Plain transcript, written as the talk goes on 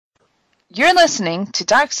You're listening to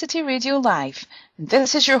Darkcity Radio Live, and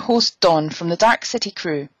this is your host Dawn from the Darkcity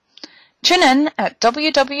crew. Tune in at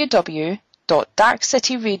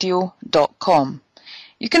www.darkcityradio.com.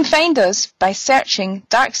 You can find us by searching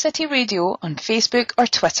Darkcity Radio on Facebook or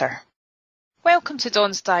Twitter. Welcome to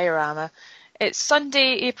Dawn's Diorama. It's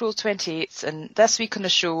Sunday, April 28th, and this week on the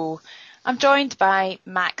show, I'm joined by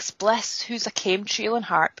Max Bliss, who's a chemtrail and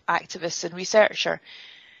HARP activist and researcher.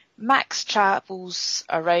 Max travels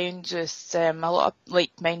around with a lot of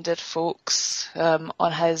like-minded folks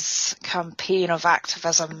on his campaign of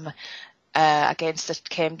activism against the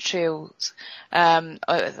chemtrails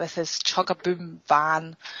with his Chug-a-Boom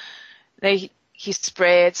van. He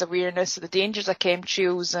spreads awareness of the dangers of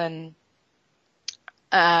chemtrails, and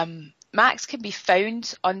Max can be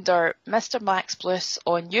found under Mr. Max Bliss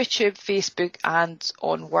on YouTube, Facebook and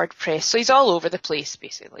on WordPress. So he's all over the place,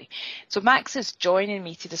 basically. So Max is joining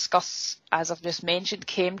me to discuss, as I've just mentioned,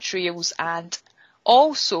 chemtrails, and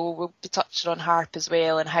also we'll be touching on HARP as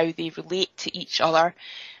well and how they relate to each other.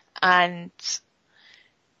 And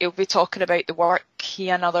he'll be talking about the work he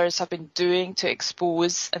and others have been doing to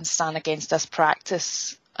expose and stand against this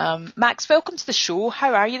practice. Max, welcome to the show.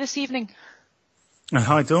 How are you this evening?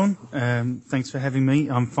 Hi, Dawn. Thanks for having me.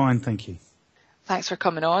 I'm fine, thank you. Thanks for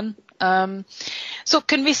coming on. So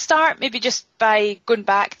can we start maybe just by going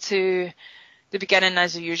back to the beginning,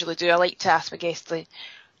 as we usually do? I like to ask my guests a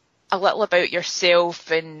little about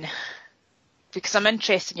yourself, and because I'm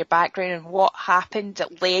interested in your background and what happened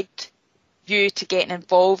that led you to getting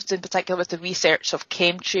involved, in particular with the research of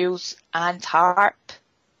chemtrails and HARP.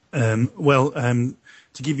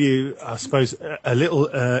 To give you, I suppose, a little,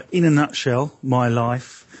 in a nutshell, my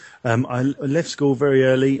life, I left school very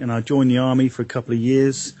early and I joined the army for a couple of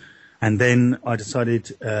years. And then I decided,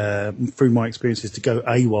 through my experiences, to go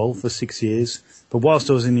AWOL for 6 years. But whilst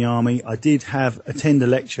I was in the army, I did attend a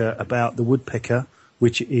lecture about the woodpecker,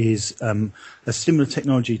 which is a similar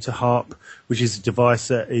technology to HARP, which is a device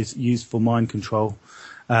that is used for mind control.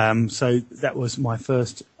 So that was my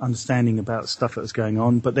first understanding about stuff that was going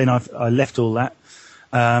on. But then I left all that.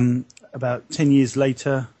 About 10 years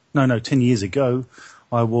ago,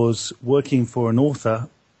 I was working for an author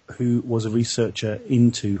who was a researcher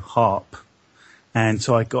into HARP. And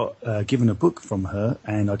so I got given a book from her,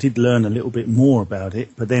 and I did learn a little bit more about it,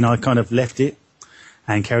 but then I kind of left it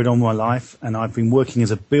and carried on my life. And I've been working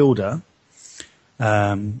as a builder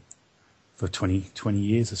for 20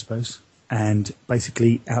 years, I suppose, and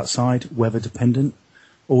basically outside, weather dependent,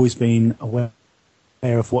 always been aware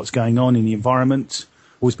of what's going on in the environment,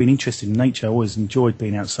 always been interested in nature, always enjoyed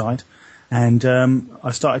being outside. And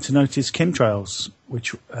I started to notice chemtrails,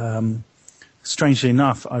 which, strangely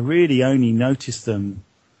enough, I really only noticed them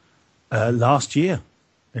last year,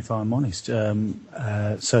 if I'm honest.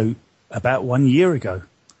 So about 1 year ago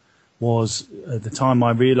was the time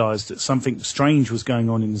I realised that something strange was going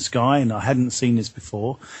on in the sky, and I hadn't seen this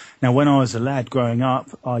before. Now, when I was a lad growing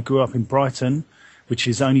up, I grew up in Brighton, which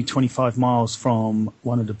is only 25 miles from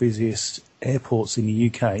one of the busiest airports in the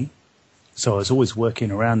UK. So I was always working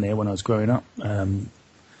around there when I was growing up.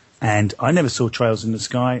 And I never saw trails in the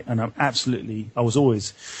sky. And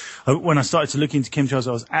when I started to look into chemtrails,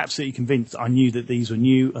 I was absolutely convinced I knew that these were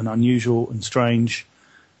new and unusual and strange.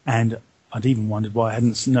 And I'd even wondered why I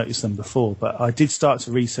hadn't noticed them before. But I did start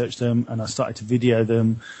to research them, and I started to video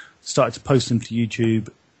them, started to post them to YouTube.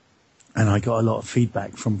 And I got a lot of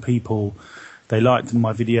feedback from people. They liked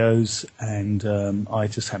my videos, and I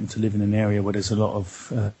just happen to live in an area where there's a lot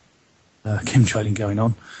of chemtrailing going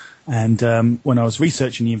on. And when I was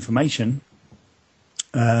researching the information,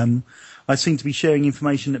 I seemed to be sharing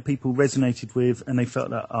information that people resonated with, and they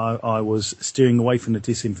felt that I was steering away from the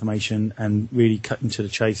disinformation and really cutting to the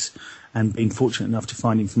chase, and being fortunate enough to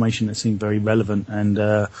find information that seemed very relevant. And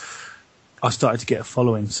I started to get a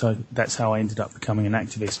following, so that's how I ended up becoming an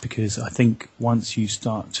activist, because I think once you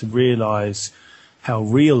start to realise how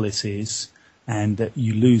real this is and that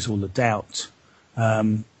you lose all the doubt,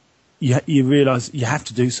 you realise you have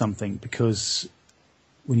to do something, because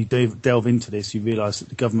when you delve into this, you realise that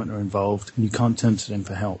the government are involved and you can't turn to them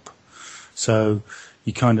for help. So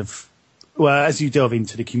you as you delve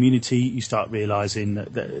into the community, you start realising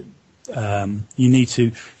that you need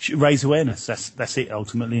to raise awareness. That's it,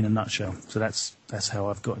 ultimately, in a nutshell. So that's how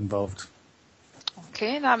I've got involved.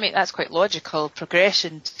 Okay, that's quite logical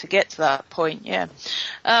progression to get to that point. Yeah.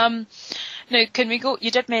 Now, can we go?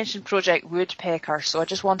 You did mention Project Woodpecker, so I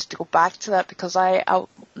just wanted to go back to that, because I'm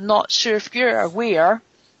not sure if you're aware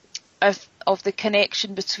of the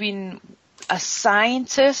connection between a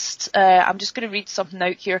scientist. I'm just going to read something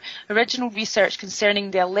out here. Original research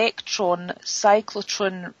concerning the electron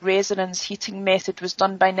cyclotron resonance heating method was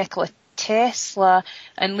done by Nikola Tesla,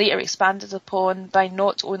 and later expanded upon by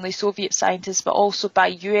not only Soviet scientists but also by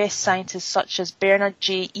US scientists such as Bernard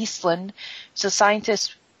J. Eastlund, so a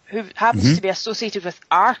scientist who happens to be associated with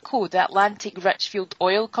ARCO, the Atlantic Richfield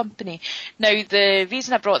Oil Company. Now, the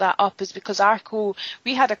reason I brought that up is because ARCO,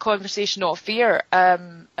 we had a conversation off air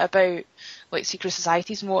about like secret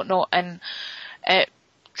societies and whatnot, and it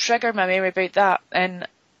triggered my memory about that. And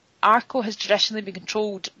ARCO has traditionally been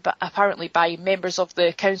controlled, but apparently by members of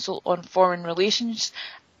the Council on Foreign Relations.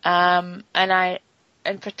 And I,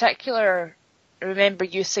 in particular, remember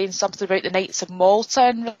you saying something about the Knights of Malta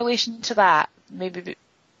in relation to that. Maybe.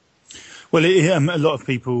 Well, a lot of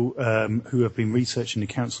people who have been researching the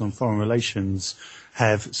Council on Foreign Relations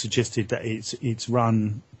have suggested that it's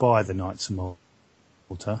run by the Knights of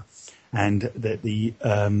Malta, and that the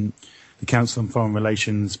Council on Foreign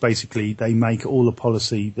Relations, basically, they make all the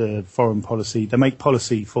policy, the foreign policy, they make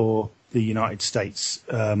policy for the United States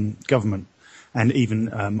government. And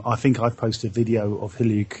even, I think I posted a video of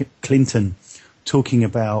Hillary Clinton talking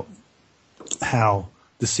about how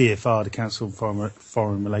the CFR, the Council on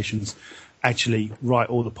Foreign Relations, actually write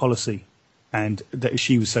all the policy, and that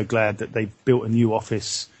she was so glad that they built a new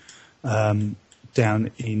office down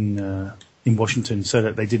in Washington, so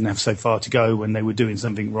that they didn't have so far to go when they were doing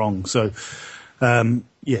something wrong. So, I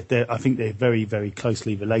think they're very, very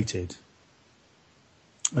closely related.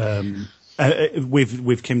 With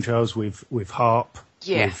chemtrails, with HARP,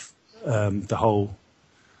 with the whole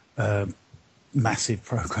massive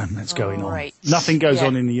program that's going on. Right. Nothing goes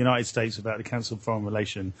on in the United States without the Council of Foreign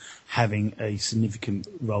Relations having a significant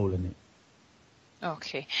role in it.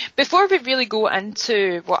 Okay. Before we really go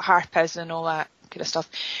into what HARP is and all that kind of stuff,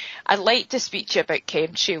 I'd like to speak to you about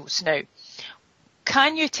chemtrails. Now,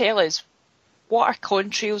 can you tell us what are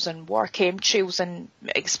contrails and what are chemtrails, and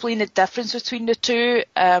explain the difference between the two,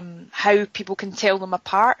 how people can tell them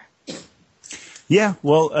apart? Yeah,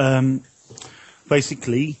 well,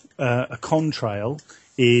 basically, a contrail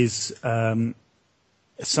is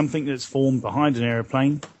something that's formed behind an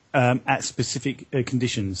aeroplane at specific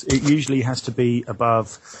conditions. It usually has to be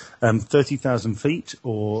above 30,000 feet,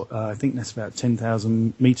 or I think that's about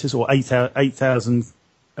 10,000 meters, or 8,000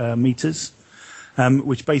 meters,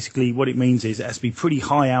 which basically what it means is it has to be pretty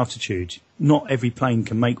high altitude. Not every plane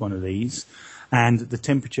can make one of these, and the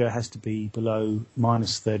temperature has to be below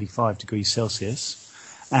minus 35 degrees Celsius,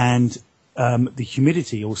 and the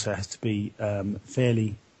humidity also has to be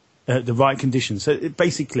fairly the right conditions. So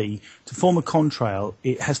basically, to form a contrail,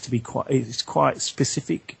 it has to be quite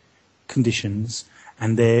specific conditions,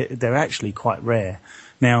 and they're actually quite rare.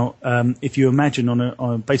 Now, if you imagine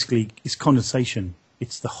on basically it's condensation.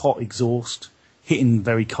 It's the hot exhaust hitting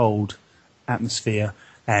very cold atmosphere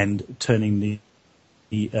and turning the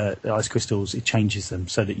ice crystals, it changes them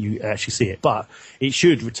so that you actually see it. But it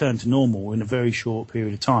should return to normal in a very short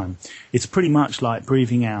period of time. It's pretty much like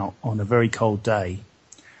breathing out on a very cold day,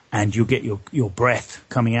 and you'll get your breath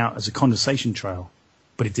coming out as a condensation trail,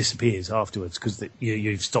 but it disappears afterwards because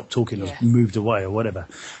you've stopped talking or moved away or whatever.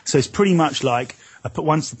 So it's pretty much like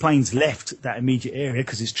once the plane's left that immediate area,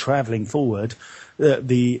 because it's travelling forward,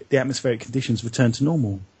 the atmospheric conditions return to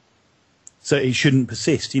normal. So it shouldn't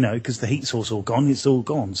persist, because the heat source all gone, it's all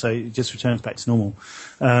gone. So it just returns back to normal.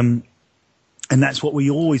 And that's what we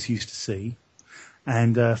always used to see.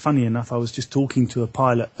 And funny enough, I was just talking to a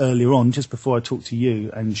pilot earlier on, just before I talked to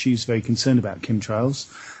you, and she was very concerned about chemtrails.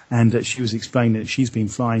 And she was explaining that she's been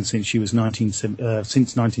flying since she was since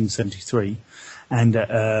 1973. And,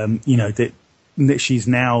 that she's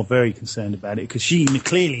now very concerned about it because she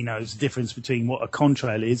clearly knows the difference between what a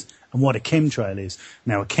contrail is and what a chemtrail is.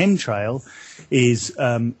 Now, a chemtrail is,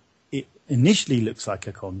 it initially looks like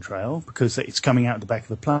a contrail because it's coming out the back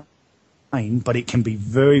of a plane, but it can be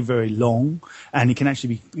very, very long, and it can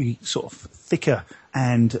actually be sort of thicker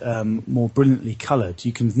and more brilliantly coloured.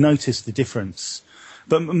 You can notice the difference,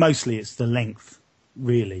 but mostly it's the length,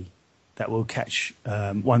 really, that will catch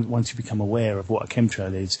once you become aware of what a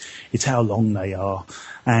chemtrail is. It's how long they are,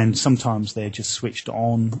 and sometimes they're just switched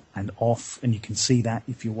on and off, and you can see that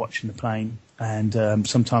if you're watching the plane. And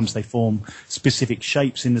sometimes they form specific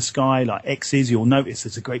shapes in the sky, like X's. You'll notice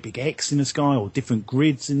there's a great big X in the sky, or different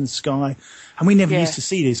grids in the sky. And we never used to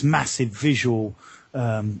see these massive visual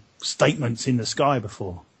statements in the sky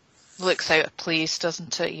before. Looks out of place,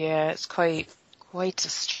 doesn't it? Yeah, it's quite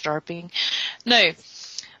disturbing. Now,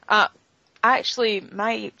 actually,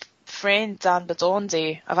 my friend Dan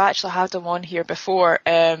Badondi, I've actually had him on here before,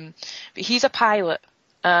 but he's a pilot,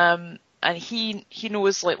 and he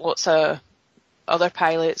knows like lots of other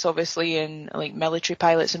pilots, obviously, and like military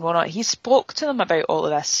pilots and whatnot. He spoke to them about all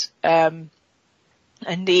of this, and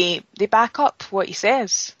they back up what he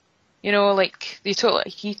says. You know, like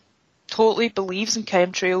he totally believes in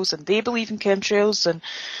chemtrails, and they believe in chemtrails, and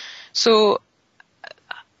so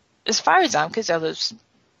as far as I'm concerned, there's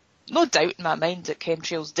no doubt in my mind that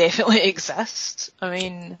chemtrails definitely exist. I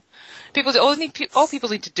mean, all people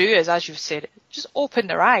need to do is, as you've said, just open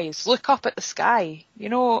their eyes, look up at the sky. You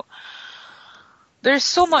know, there's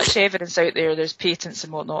so much evidence out there. There's patents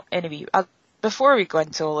and whatnot. Anyway, before we go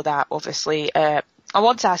into all of that, obviously, I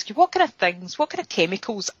want to ask you what kind of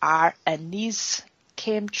chemicals are in these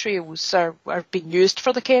chemtrails, or are being used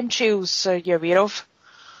for the chemtrails? Are you aware of?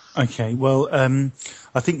 Okay, well,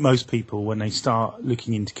 I think most people, when they start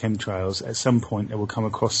looking into chemtrails, at some point they will come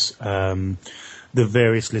across the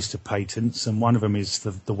various list of patents, and one of them is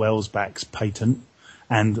the Welsbach's patent,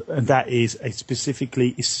 and that is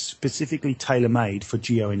specifically tailor-made for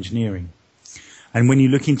geoengineering. And when you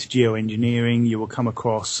look into geoengineering, you will come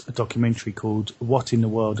across a documentary called What in the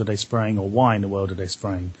World Are They Spraying, or Why in the World Are They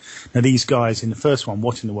Spraying? Now, these guys in the first one,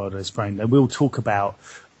 What in the World Are They Spraying? They will talk about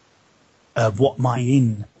what might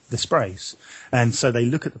in the sprays. And so they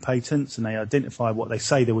look at the patents and they identify what they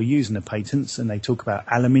say they were using the patents, and they talk about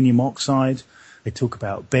aluminium oxide, they talk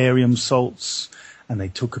about barium salts, and they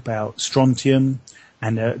talk about strontium.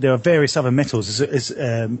 And there are various other metals,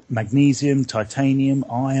 magnesium, titanium,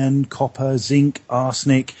 iron, copper, zinc,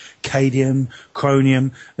 arsenic, cadmium,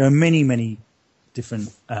 chromium. There are many, many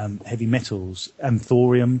different heavy metals, and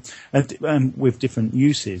thorium, with different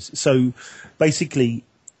uses. So basically,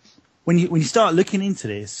 when you start looking into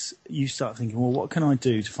this, you start thinking, well, what can I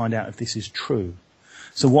do to find out if this is true?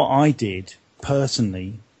 So what I did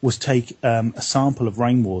personally was take a sample of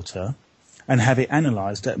rainwater and have it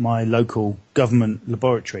analysed at my local government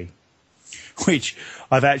laboratory, which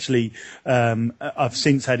I've actually, I've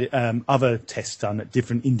since had other tests done at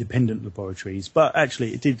different independent laboratories, but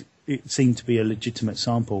actually it seemed to be a legitimate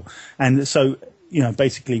sample. And so, you know,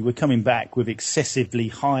 basically we're coming back with excessively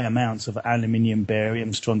high amounts of aluminium,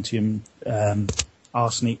 barium, strontium,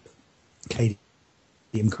 arsenic,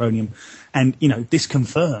 cadmium, chromium. And, you know, this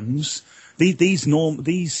confirms these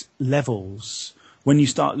levels. When you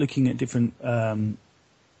start looking at different, the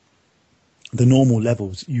normal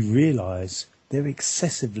levels, you realise they're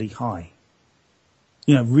excessively high.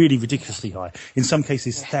 You know, really ridiculously high. In some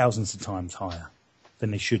cases, thousands of times higher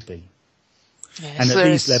than they should be. Yes, and at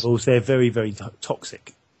these levels, they're very, very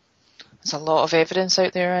toxic. There's a lot of evidence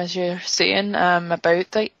out there, as you're saying,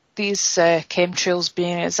 about these chemtrails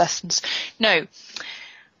being in existence. Now,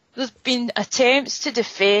 there's been attempts to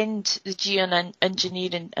defend the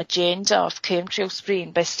geoengineering agenda of chemtrail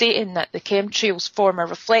spraying by stating that the chemtrails form a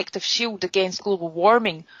reflective shield against global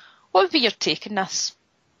warming. What would be your take on this?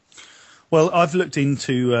 Well, I've looked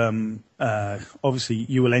into, obviously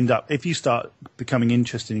you will end up, if you start becoming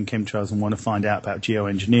interested in chemtrails and want to find out about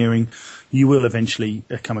geoengineering, you will eventually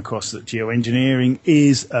come across that geoengineering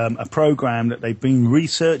is a program that they've been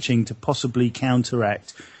researching to possibly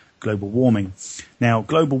counteract global warming. Now,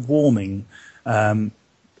 global warming, when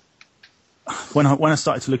I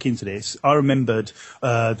started to look into this, I remembered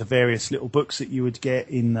the various little books that you would get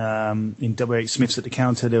in W.H. Smith's at the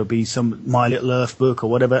counter. There would be some My Little Earth book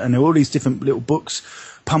or whatever, and there were all these different little books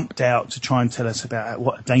pumped out to try and tell us about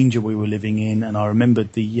what danger we were living in. And I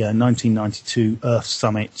remembered the 1992 Earth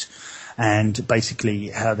Summit, and basically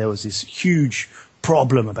how there was this huge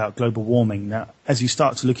problem about global warming. Now, as you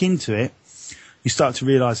start to look into it, you start to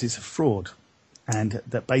realise it's a fraud, and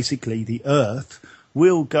that basically the Earth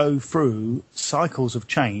will go through cycles of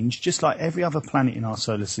change just like every other planet in our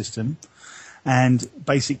solar system. And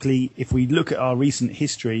basically, if we look at our recent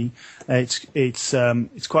history,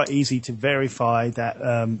 it's quite easy to verify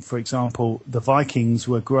that, for example, the Vikings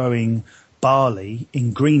were growing barley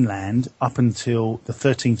in Greenland up until the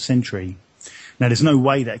 13th century. Now, there's no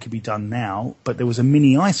way that could be done now, but there was a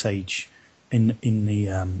mini ice age in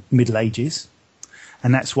the Middle Ages.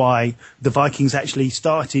 And that's why the Vikings actually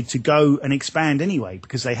started to go and expand anyway,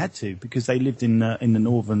 because they had to, because they lived in the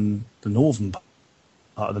northern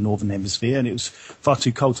part of the northern hemisphere, and it was far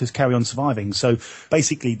too cold to carry on surviving. So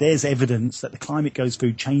basically, there's evidence that the climate goes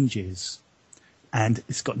through changes, and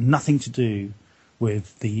it's got nothing to do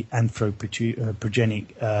with the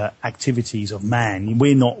anthropogenic activities of man.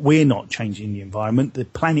 We're not changing the environment. The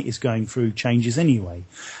planet is going through changes anyway.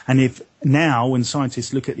 And if now, when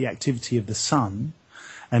scientists look at the activity of the sun,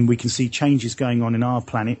 and we can see changes going on in our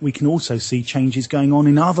planet, we can also see changes going on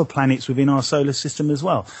in other planets within our solar system as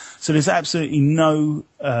well. So there's absolutely no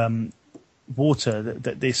water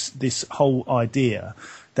that this whole idea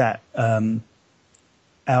that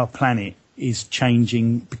our planet is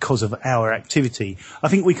changing because of our activity. I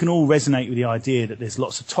think we can all resonate with the idea that there's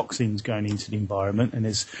lots of toxins going into the environment and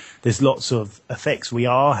there's lots of effects we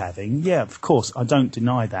are having. Yeah, of course, I don't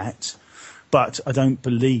deny that. But I don't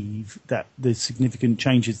believe that the significant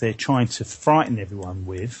changes they're trying to frighten everyone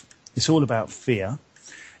with, it's all about fear,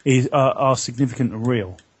 are significant and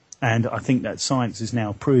real. And I think that science is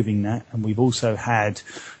now proving that. And we've also had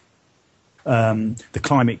the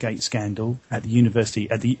ClimateGate scandal at the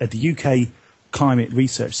university, at the UK Climate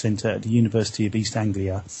Research Centre at the University of East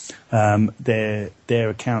Anglia. Their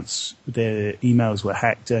accounts, their emails were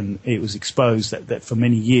hacked, and it was exposed that for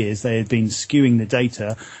many years they had been skewing the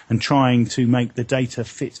data and trying to make the data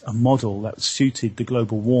fit a model that suited the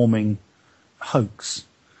global warming hoax.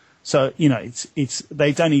 So, you know,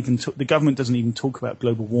 they don't even the government doesn't even talk about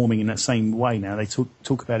global warming in that same way now. They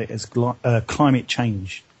talk about it as climate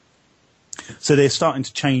change. So they're starting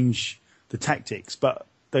to change the tactics, but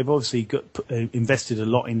they've obviously invested a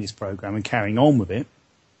lot in this program and carrying on with it.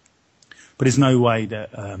 But there's no way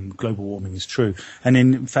that global warming is true. And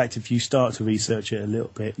in fact, if you start to research it a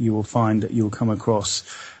little bit, you will find that you'll come across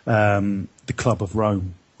the Club of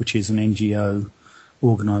Rome, which is an NGO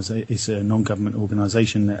organisation. It's a non-government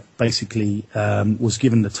organisation that basically was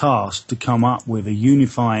given the task to come up with a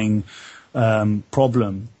unifying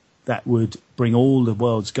problem that would bring all the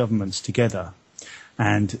world's governments together.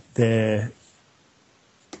 And I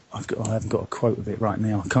haven't got a quote of it right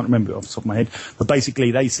now. I can't remember it off the top of my head. But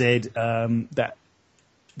basically they said that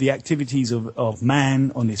the activities of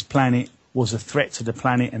man on this planet was a threat to the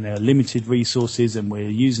planet, and there are limited resources, and we're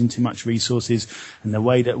using too much resources, and the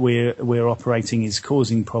way that we're operating is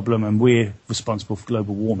causing problem, and we're responsible for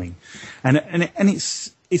global warming. And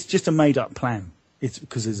it's just a made-up plan. It's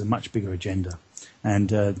because there's a much bigger agenda.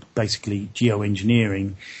 And basically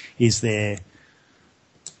geoengineering is their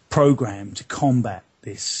program to combat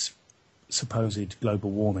this supposed global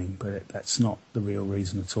warming, but that's not the real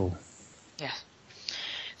reason at all. Yeah.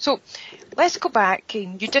 So let's go back,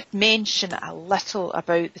 and you did mention a little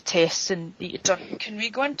about the tests that you've done. Can we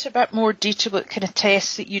go into a bit more detail about kind of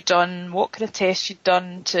tests that you've done, what kind of tests you've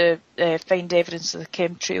done to find evidence of the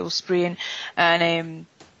chemtrail spraying, and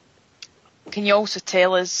can you also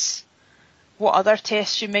tell us what other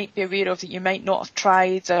tests you might be aware of that you might not have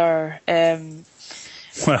tried, or and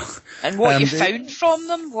what you found from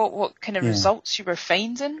them, what kind of results you were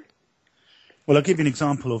finding? Well, I'll give you an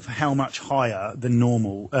example of how much higher than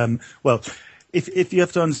normal. If you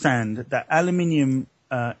have to understand that aluminium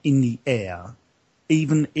in the air,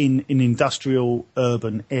 even in an industrial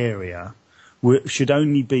urban area, should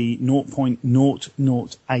only be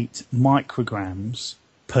 0.008 micrograms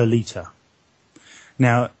per litre.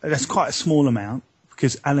 Now, that's quite a small amount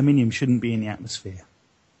because aluminium shouldn't be in the atmosphere.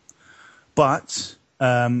 But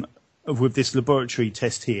with this laboratory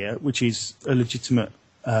test here, which is a legitimate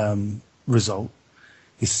result,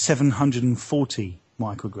 is 740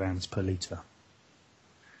 micrograms per litre.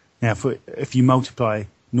 Now, if you multiply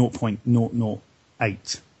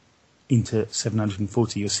 0.008 into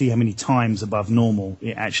 740, you'll see how many times above normal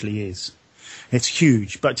it actually is. It's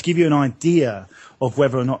huge. But to give you an idea of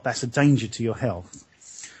whether or not that's a danger to your health,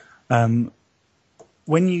 when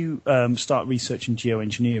you start researching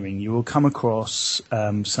geoengineering, you will come across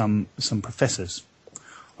some professors.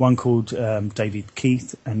 One called David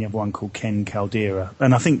Keith and the other one called Ken Caldera.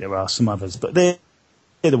 And I think there are some others, but they're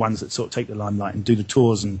the ones that sort of take the limelight and do the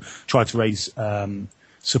tours and try to raise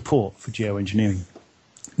support for geoengineering.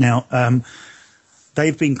 Now,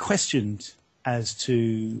 they've been questioned as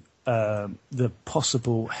to the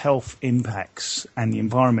possible health impacts and the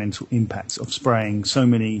environmental impacts of spraying so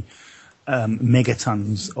many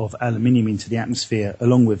megatons of aluminium into the atmosphere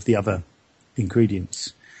along with the other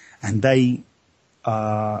ingredients. And they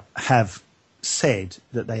have said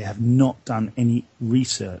that they have not done any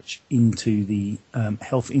research into the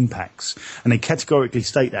health impacts. And they categorically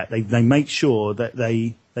state that. They make sure that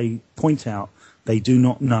they point out they do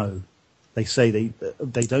not know. They say they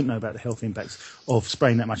don't know about the health impacts of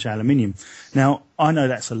spraying that much aluminium. Now, I know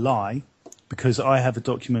that's a lie because I have a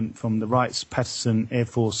document from the Wright-Patterson Air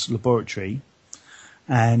Force Laboratory,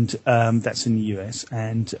 and that's in the US,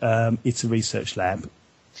 and it's a research lab.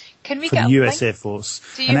 Can we for get the a US link? Air Force.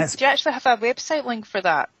 Do you actually have a website link for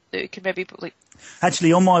that you can maybe like?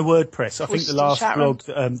 Actually, on my WordPress, I think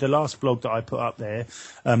the last blog that I put up there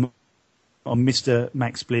on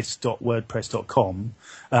mrmaxbliss.wordpress.com,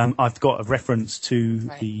 I've got a reference to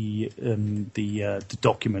the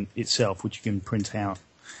document itself, which you can print out.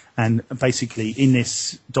 And basically, in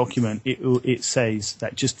this document, it says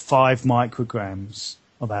that just 5 micrograms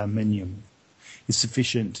of aluminium is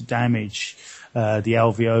sufficient to damage the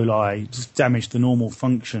alveoli, just damage the normal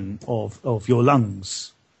function of your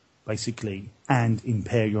lungs, basically, and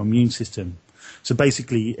impair your immune system. So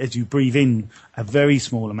basically, as you breathe in a very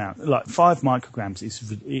small amount, like 5 micrograms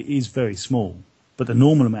is very small, but the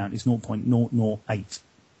normal amount is 0.008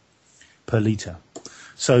 per litre.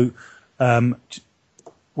 So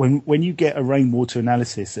when you get a rainwater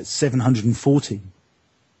analysis at 740,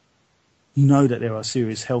 you know that there are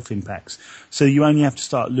serious health impacts. So you only have to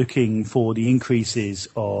start looking for the increases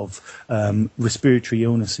of respiratory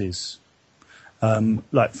illnesses.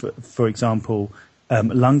 Like, for example,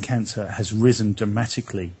 lung cancer has risen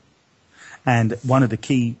dramatically. And one of the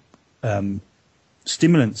key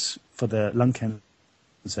stimulants for the lung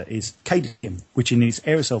cancer is cadmium, which in its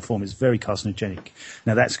aerosol form is very carcinogenic.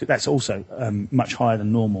 Now, that's also much higher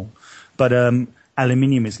than normal. But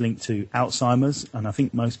aluminium is linked to Alzheimer's, and I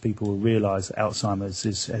think most people will realise that Alzheimer's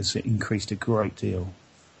has increased a great deal.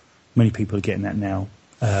 Many people are getting that now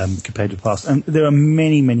compared to the past. And there are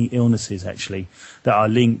many, many illnesses, actually, that are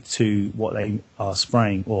linked to what they are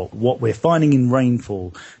spraying or what we're finding in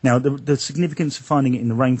rainfall. Now, the significance of finding it in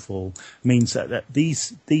the rainfall means that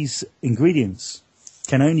these ingredients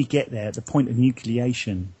can only get there at the point of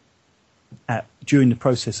nucleation during the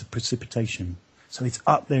process of precipitation. So it's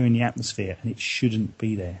up there in the atmosphere, and it shouldn't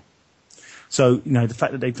be there. So, the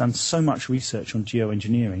fact that they've done so much research on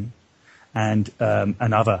geoengineering and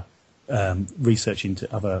other research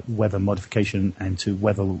into other weather modification and to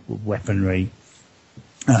weather weaponry,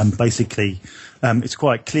 basically, it's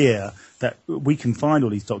quite clear that we can find all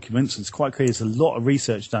these documents. It's quite clear there's a lot of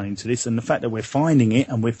research done into this, and the fact that we're finding it,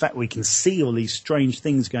 and the fact we can see all these strange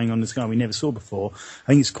things going on in the sky we never saw before, I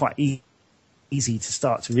think it's quite easy to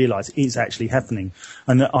start to realise it's actually happening.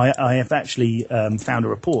 And I have actually found a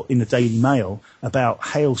report in the Daily Mail about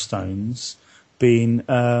hailstones being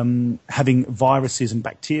having viruses and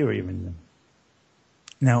bacteria in them.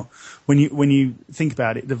 Now, when you think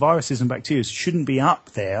about it, the viruses and bacteria shouldn't be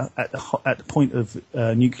up there at the point of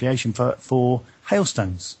nucleation for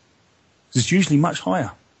hailstones. It's usually much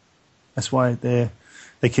higher. That's why they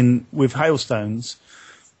can, with hailstones,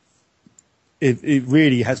 it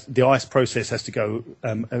really has, the ice process has to go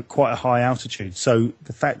at quite a high altitude. So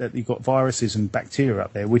the fact that you've got viruses and bacteria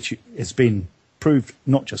up there, which has been proved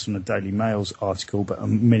not just from the Daily Mail's article, but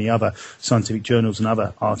many other scientific journals and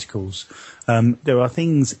other articles, there are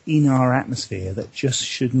things in our atmosphere that just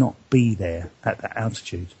should not be there at that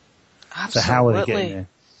altitude. Absolutely. So how are they getting there?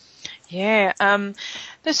 Yeah.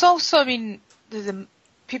 There's also, the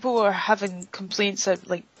people are having complaints of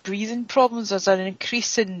breathing problems. There's an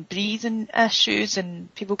increase in breathing issues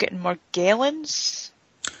and people getting Morgellons.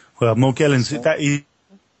 Well, Morgellons, that is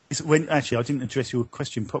when actually I didn't address your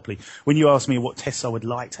question properly. When you asked me what tests I would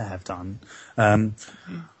like to have done,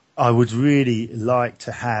 I would really like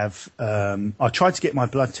to have. I tried to get my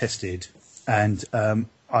blood tested, and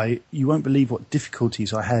you won't believe what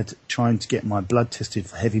difficulties I had trying to get my blood tested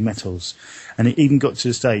for heavy metals. And it even got to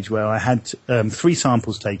the stage where I had 3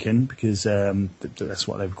 samples taken, because that's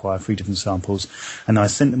what they require, 3 different samples. And I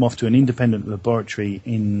sent them off to an independent laboratory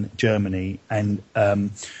in Germany. And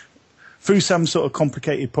through some sort of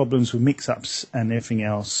complicated problems with mix-ups and everything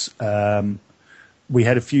else, we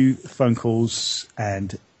had a few phone calls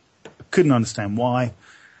and couldn't understand why.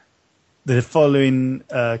 The following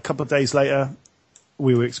couple of days later,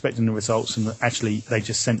 we were expecting the results, and actually they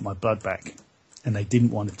just sent my blood back, and they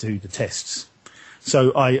didn't want to do the tests.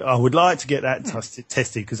 So I would like to get that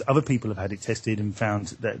tested, because other people have had it tested and found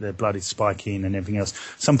that their blood is spiking and everything else.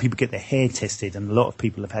 Some people get their hair tested, and a lot of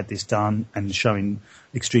people have had this done and showing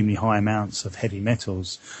extremely high amounts of heavy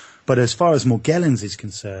metals. But as far as Morgellons is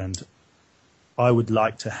concerned, I would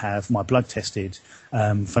like to have my blood tested for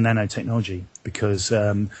nanotechnology, because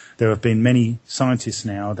there have been many scientists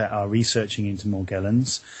now that are researching into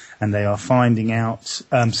Morgellons, and they are finding out.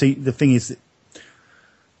 See, the thing is that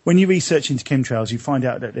when you research into chemtrails, you find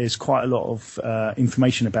out that there's quite a lot of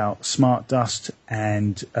information about smart dust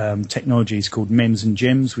and technologies called MEMS and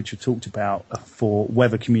GEMS, which are talked about for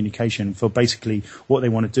weather communication. For basically what they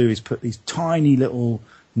want to do is put these tiny little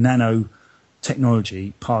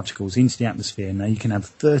nanotechnology particles into the atmosphere. Now you can have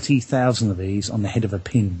 30,000 of these on the head of a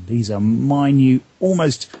pin. These are minute,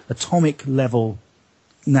 almost atomic level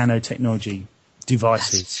nanotechnology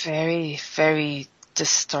devices. That's very, very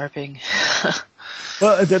disturbing.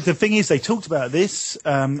 Well, the thing is, they talked about this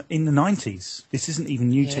in the 90s. This isn't even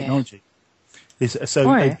new technology.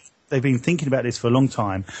 They've been thinking about this for a long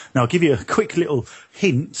time. Now, I'll give you a quick little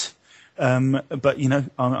hint. But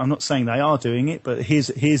I'm not saying they are doing it. But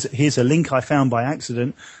here's a link I found by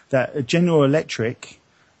accident that General Electric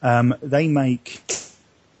they make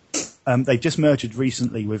they just merged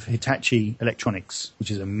recently with Hitachi Electronics, which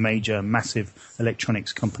is a massive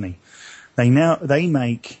electronics company. They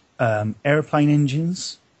make airplane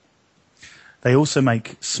engines. They also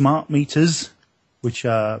make smart meters, which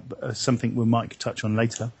are something we might touch on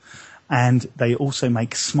later. And they also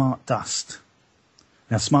make smart dust.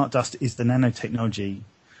 Now, smart dust is the nanotechnology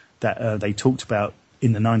that they talked about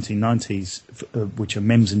in the 1990s, which are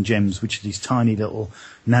MEMS and GEMS, which are these tiny little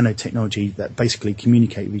nanotechnology that basically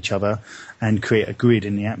communicate with each other and create a grid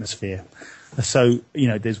in the atmosphere. So,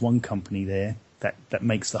 there's one company there that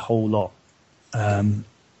makes the whole lot. And,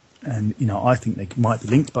 I think they might be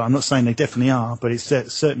linked, but I'm not saying they definitely are, but it's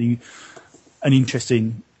certainly an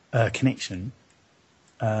interesting connection.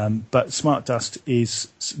 But smart dust is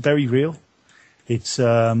very real. It's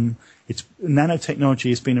nanotechnology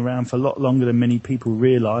has been around for a lot longer than many people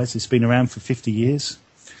realise. It's been around for 50 years.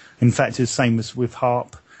 In fact, it's the same as with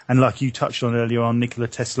HAARP. And like you touched on earlier on, Nikola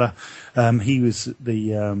Tesla, he was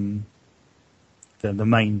the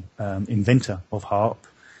main inventor of HAARP.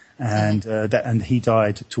 And he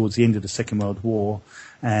died towards the end of the Second World War.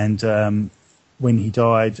 And when he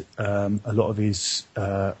died, a lot of his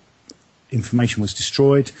information was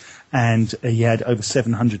destroyed, and he had over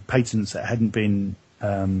 700 patents that hadn't been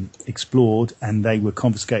explored, and they were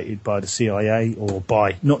confiscated by the CIA, or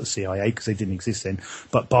by, not the CIA because they didn't exist then,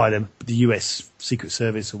 but by the US Secret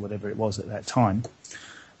Service or whatever it was at that time.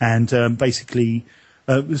 And basically,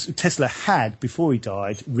 Tesla had, before he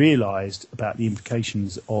died, realised about the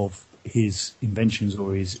implications of his inventions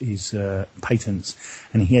or his patents,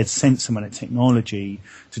 and he had sent some of that technology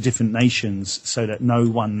to different nations so that no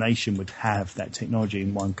one nation would have that technology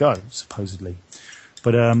in one go, supposedly.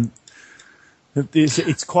 But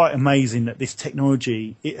it's quite amazing that this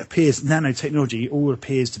technology, nanotechnology, it all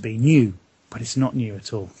appears to be new, but it's not new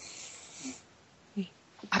at all.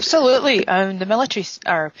 Absolutely. The military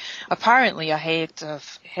are apparently ahead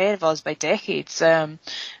of us by decades, and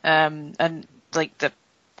like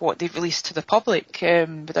what they've released to the public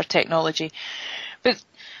with their technology. But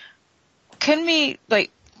can we,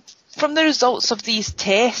 from the results of these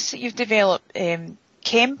tests that you've developed,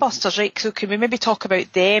 chembusters, right? So can we maybe talk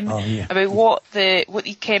about them, about what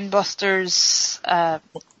these chembusters,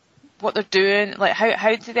 what they're doing,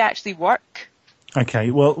 how do they actually work? Okay,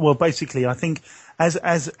 well, basically, I think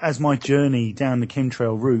as my journey down the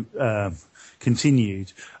chemtrail route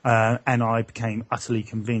continued, and I became utterly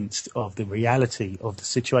convinced of the reality of the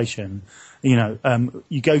situation. You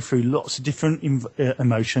go through lots of different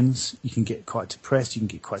emotions. You can get quite depressed. You can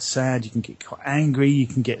get quite sad. You can get quite angry.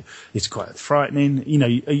 It's quite frightening.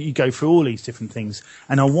 You go through all these different things.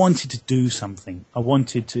 And I wanted to do something. I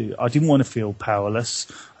didn't want to feel powerless.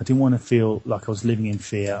 I didn't want to feel like I was living in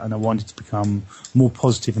fear. And I wanted to become more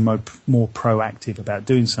positive and more proactive about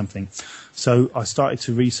doing something. So I started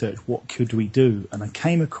to research what could we do. And I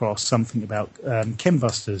came across something about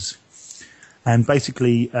chembusters. And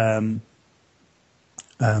basically,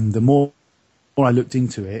 the more I looked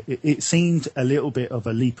into it, it seemed a little bit of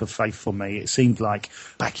a leap of faith for me. It seemed like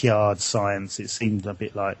backyard science. It seemed a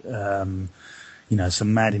bit like,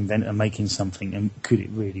 some mad inventor making something, and could it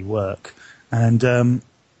really work? And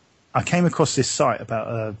I came across this site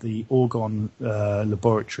about the Orgon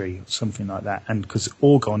laboratory, or something like that, and because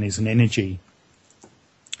Orgon is an energy,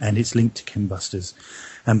 and it's linked to chembusters.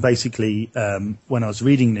 And basically, when I was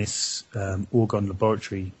reading this Orgon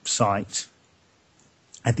laboratory site,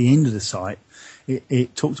 at the end of the site,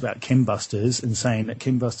 it talked about chembusters and saying that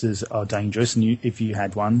chembusters are dangerous, and if you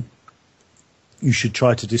had one, you should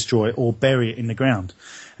try to destroy it or bury it in the ground.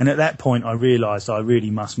 And at that point, I realised I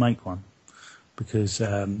really must make one, because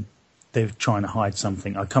they're trying to hide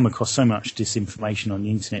something. I'd come across so much disinformation on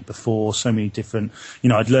the internet before, so many different,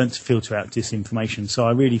 I'd learned to filter out disinformation. So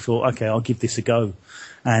I really thought, okay, I'll give this a go.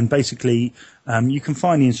 And basically, you can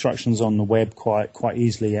find the instructions on the web quite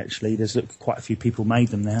easily, actually. There's quite a few people made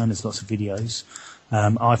them now, and there's lots of videos.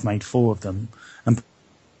 I've made 4 of them. And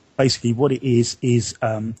basically what it is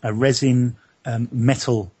a resin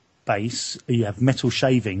metal base. You have metal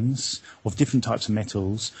shavings of different types of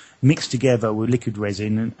metals mixed together with liquid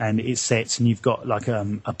resin, and it sets, and you've got like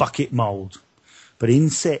a bucket mould. But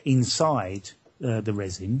inside the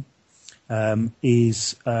resin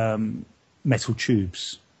is metal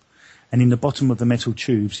tubes. And in the bottom of the metal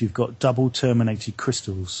tubes, you've got double terminated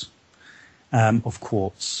crystals of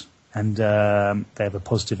quartz. And they have a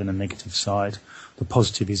positive and a negative side. The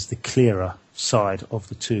positive is the clearer side of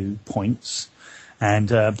the 2 points. And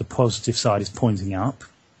the positive side is pointing up.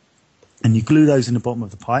 And you glue those in the bottom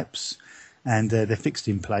of the pipes, and they're fixed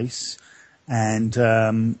in place.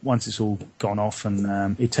 And once it's all gone off,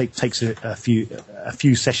 and it takes a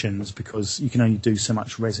few sessions, because you can only do so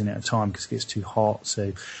much resin at a time because it gets too hot.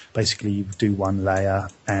 So basically, you do one layer,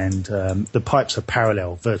 and the pipes are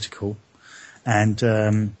parallel, vertical,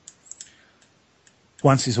 and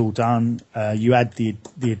once it's all done, you add the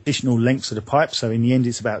additional lengths of the pipe. So in the end,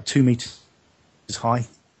 it's about 2 meters high,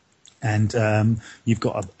 and you've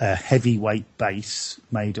got a heavyweight base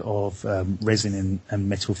made of resin and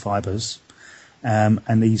metal fibers.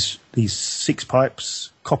 And these 6 pipes,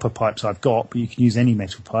 copper pipes I've got, but you can use any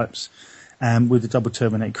metal pipes, with the double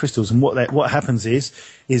turbinate crystals. And what happens is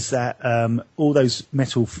that all those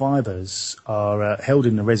metal fibers are held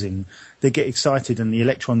in the resin. They get excited, and the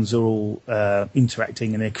electrons are all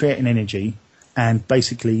interacting, and they're creating energy. And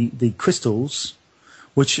basically, the crystals,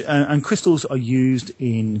 and crystals are used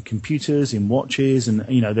in computers, in watches, and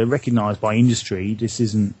they're recognised by industry. This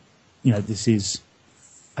isn't, this is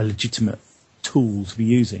a legitimate tool to be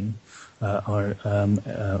using, or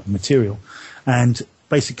material. And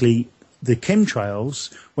basically, the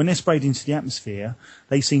chemtrails, when they're sprayed into the atmosphere,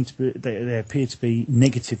 they appear to be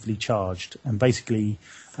negatively charged, and basically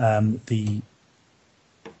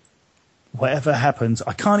whatever happens,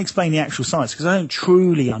 I can't explain the actual science because I don't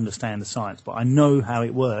truly understand the science, but I know how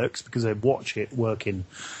it works because I watch it working.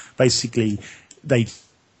 Basically, they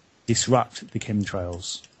disrupt the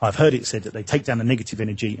chemtrails. I've heard it said that they take down the negative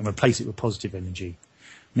energy and replace it with positive energy.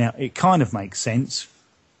 Now, it kind of makes sense,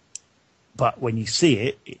 but when you see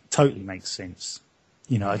it, it totally makes sense.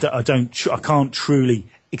 I can't truly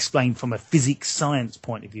explain from a physics science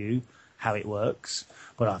point of view how it works,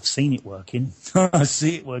 but I've seen it working. I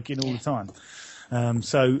see it working all the time.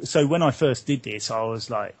 So when I first did this, I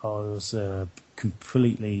was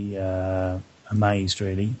completely amazed,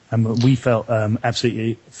 really, and we felt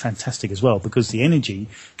absolutely fantastic as well, because the energy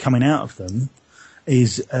coming out of them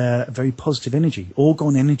is very positive energy.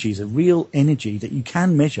 Orgone energy is a real energy that you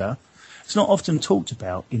can measure. It's not often talked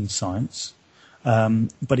about in science,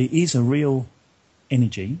 but it is a real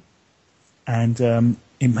energy, and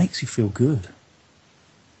it makes you feel good.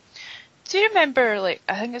 Do you remember,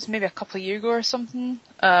 I think it's maybe a couple of years ago or something,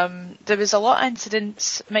 there was a lot of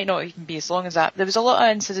incidents, might not even be as long as that, there was a lot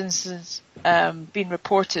of incidences being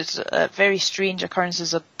reported, very strange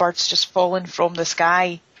occurrences of birds just falling from the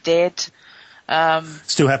sky, dead.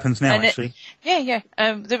 Still happens now, actually. Yeah.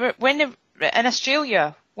 In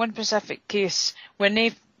Australia, one specific case, when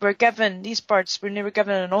they were given, these birds, when they were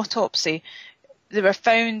given an autopsy,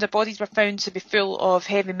 the bodies were found to be full of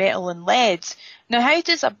heavy metal and lead. Now, how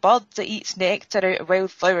does a bird that eats nectar out of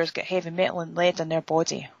wildflowers get heavy metal and lead in their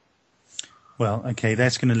body? Well, okay,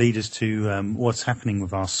 that's going to lead us to what's happening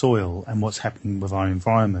with our soil and what's happening with our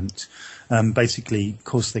environment. Basically, of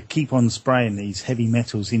course, they keep on spraying these heavy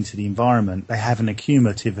metals into the environment. They have an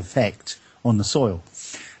accumulative effect on the soil.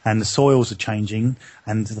 And the soils are changing,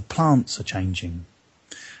 and the plants are changing.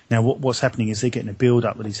 Now, what's happening is they're getting a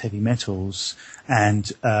build-up of these heavy metals,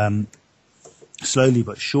 and slowly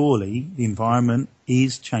but surely the environment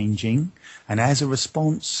is changing. And as a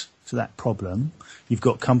response to that problem, you've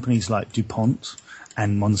got companies like DuPont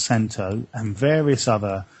and Monsanto and various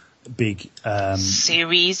other big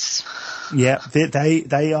series. Yeah,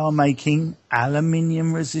 they are making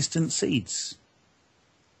aluminium-resistant seeds.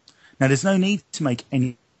 Now, there's no need to make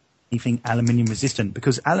anything aluminium resistant,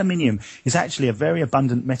 because aluminium is actually a very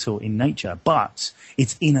abundant metal in nature, but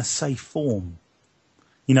it's in a safe form.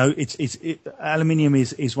 Aluminium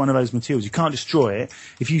is one of those materials. You can't destroy it.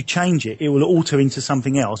 If you change it, it will alter into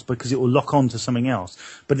something else because it will lock on to something else.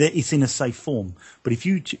 But it's in a safe form. But if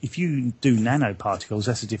you do nanoparticles,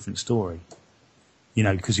 that's a different story.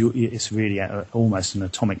 Because it's really at almost an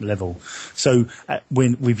atomic level. So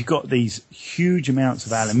when we've got these huge amounts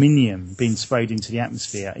of aluminium being sprayed into the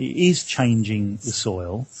atmosphere, it is changing the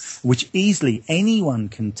soil, which easily anyone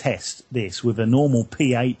can test this with a normal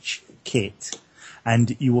pH kit.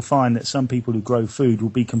 And you will find that some people who grow food will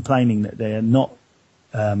be complaining that they're not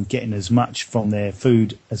getting as much from their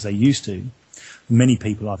food as they used to. Many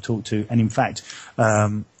people I've talked to, and in fact,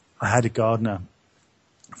 I had a gardener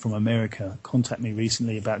from America contact me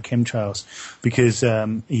recently about chemtrails, because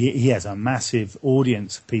he has a massive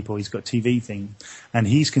audience of people. He's got a TV thing, and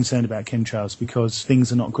he's concerned about chemtrails because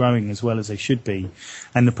things are not growing as well as they should be.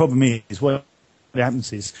 And the problem is, what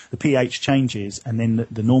happens is the pH changes, and then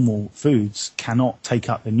the normal foods cannot take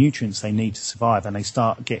up the nutrients they need to survive, and they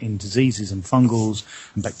start getting diseases and fungals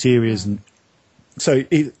and bacteria. And so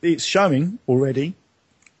it's showing already.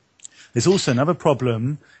 There's also another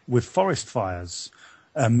problem with forest fires.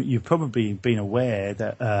 You've probably been aware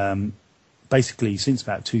that basically since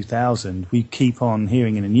about 2000, we keep on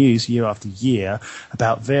hearing in the news year after year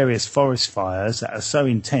about various forest fires that are so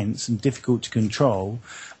intense and difficult to control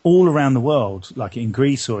all around the world, like in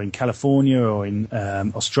Greece or in California or in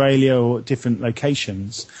Australia or different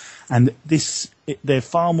locations. And they're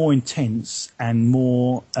far more intense and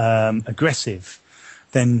more aggressive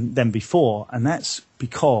than before. And that's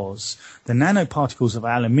because the nanoparticles of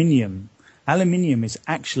aluminium is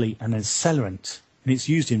actually an accelerant, and it's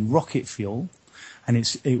used in rocket fuel, and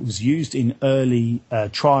it was used in early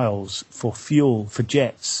trials for fuel for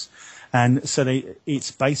jets. And so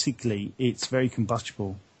it's very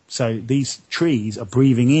combustible. So these trees are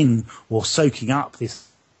breathing in or soaking up this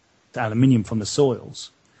aluminium from the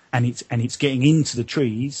soils, and it's getting into the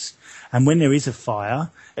trees. And when there is a fire,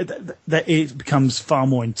 it becomes far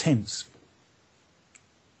more intense.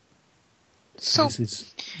 So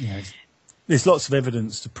there's lots of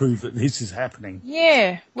evidence to prove that this is happening.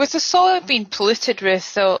 Yeah, with the soil being polluted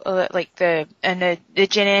with the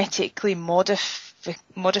genetically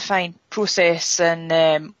modifying process,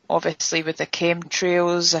 and obviously with the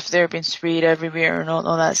chemtrails, if they're being sprayed everywhere and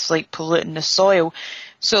all that's like polluting the soil.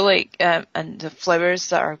 So and the flowers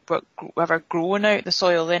that are growing out the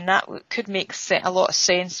soil, then that could make a lot of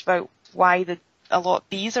sense about why a lot of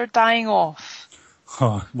bees are dying off.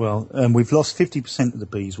 Oh, well, we've lost 50% of the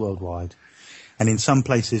bees worldwide, and in some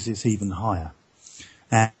places it's even higher.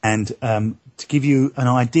 And to give you an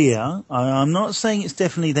idea, I'm not saying it's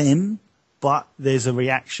definitely them, but there's a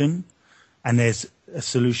reaction and there's a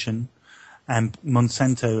solution. And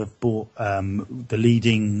Monsanto have bought the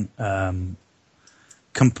leading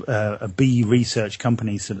bee research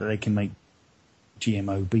company so that they can make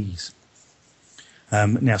GMO bees.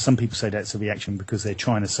 Now, some people say that's a reaction because they're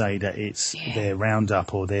trying to say that it's their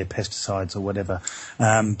Roundup or their pesticides or whatever.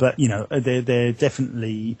 But, they're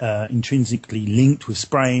definitely intrinsically linked with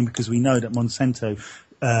spraying, because we know that Monsanto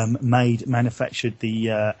manufactured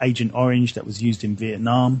the Agent Orange that was used in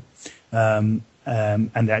Vietnam. And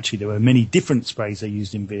actually there were many different sprays they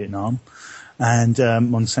used in Vietnam. And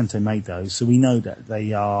Monsanto made those. So we know that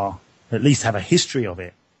they at least have a history of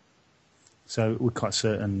it. So we're quite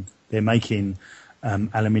certain they're making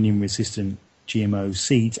aluminium-resistant GMO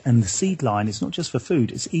seeds, and the seed line is not just for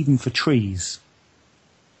food; it's even for trees.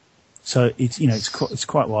 So it's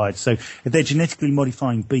quite wide. So if they're genetically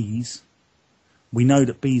modifying bees, we know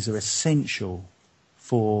that bees are essential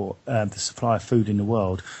for the supply of food in the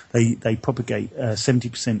world. They propagate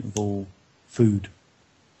 70% of all food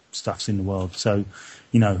stuffs in the world. So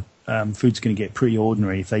food's going to get pretty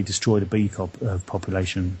ordinary if they destroy the bee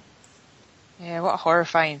population. Yeah, what a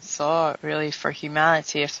horrifying thought, really, for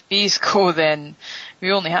humanity. If the bees go, then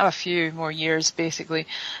we only have a few more years, basically.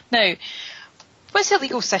 Now, what's the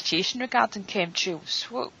legal situation regarding chemtrails?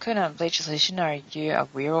 What kind of legislation are you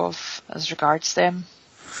aware of as regards them?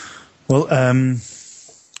 Well,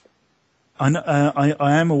 I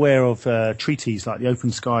am aware of treaties like the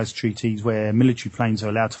Open Skies treaties, where military planes are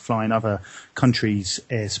allowed to fly in other countries'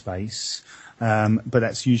 airspace. But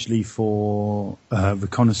that's usually for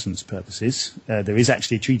reconnaissance purposes. There is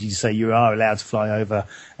actually a treaty to say you are allowed to fly over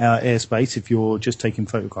our airspace if you're just taking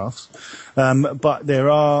photographs. But there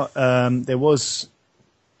was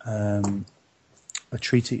a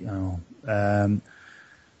treaty.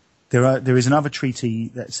 There is another treaty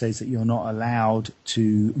that says that you're not allowed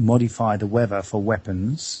to modify the weather for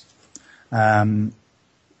weapons. But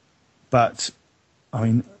I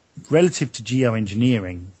mean, relative to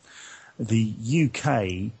geoengineering, the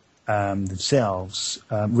UK themselves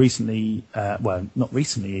recently, not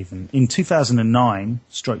recently even, in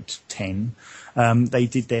 2009/10, they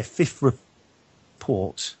did their fifth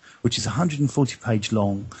report, which is 140-page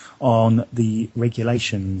long, on the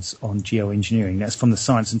regulations on geoengineering. That's from the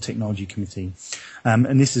Science and Technology Committee.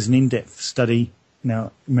 And this is an in-depth study.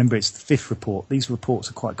 Now, remember, it's the fifth report. These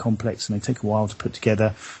reports are quite complex and they take a while to put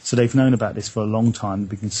together. So they've known about this for a long time.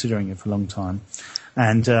 They've been considering it for a long time.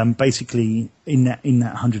 And basically, in that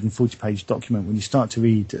 140-page document, when you start to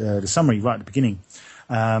read the summary right at the beginning,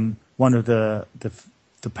 one of the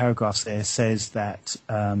paragraphs there says that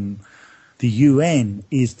the UN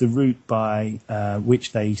is the route by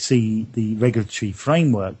which they see the regulatory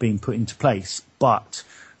framework being put into place, but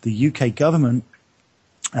the UK government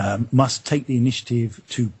must take the initiative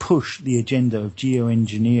to push the agenda of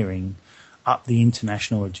geoengineering up the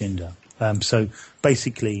international agenda. So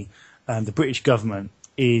basically, the British government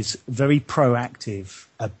is very proactive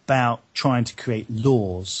about trying to create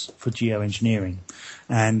laws for geoengineering.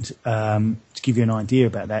 And to give you an idea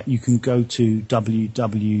about that, you can go to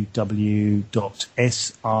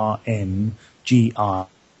www.srmgi.org,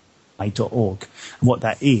 And what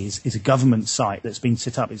that is a government site that's been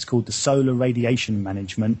set up. It's called the Solar Radiation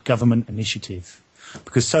Management Government Initiative,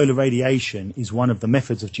 because solar radiation is one of the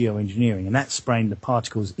methods of geoengineering, and that's spraying the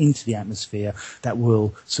particles into the atmosphere that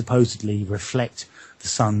will supposedly reflect the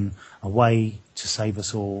sun away to save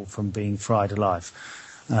us all from being fried alive.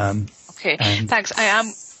 Okay, thanks.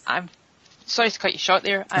 I'm sorry to cut you short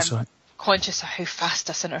there. That's all right. Conscious of how fast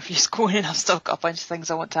this interview's going, and I've still got a bunch of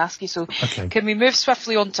things I want to ask you. So okay. Can we move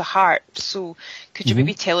swiftly on to HARP? So could you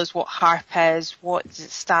maybe tell us what HARP is, what does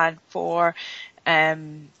it stand for,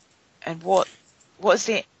 and what is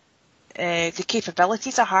the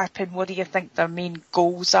capabilities of HARP, and what do you think their main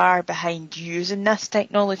goals are behind using this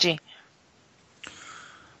technology?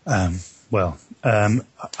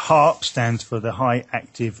 HARP stands for the High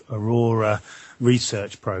Active Aurora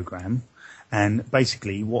Research Program. And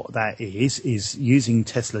basically what that is using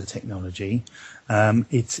Tesla technology.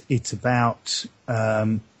 It's about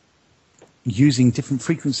using different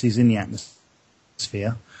frequencies in the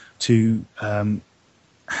atmosphere to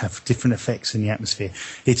have different effects in the atmosphere.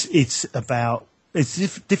 It's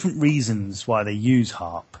different reasons why they use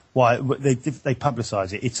HARP, why they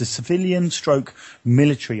publicise it. It's a civilian stroke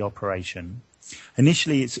military operation.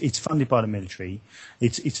 Initially, it's funded by the military.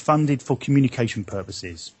 It's funded for communication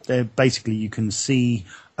purposes. Basically, you can see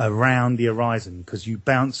around the horizon because you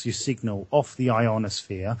bounce your signal off the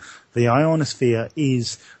ionosphere. The ionosphere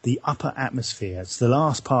is the upper atmosphere. It's the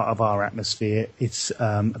last part of our atmosphere. It's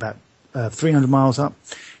about 300 miles up.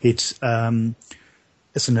 It's an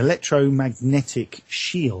electromagnetic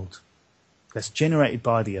shield that's generated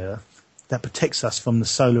by the Earth that protects us from the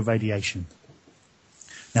solar radiation.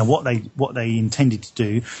 Now, what they intended to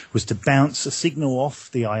do was to bounce a signal off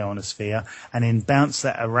the ionosphere and then bounce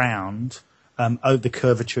that around over the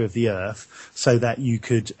curvature of the Earth so that you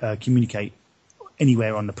could communicate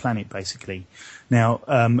anywhere on the planet, basically. Now,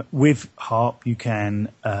 with HARP, you can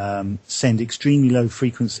send extremely low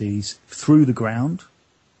frequencies through the ground.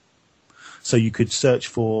 So you could search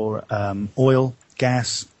for oil,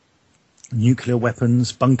 gas, nuclear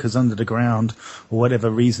weapons, bunkers under the ground, or whatever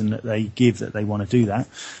reason that they give that they want to do that.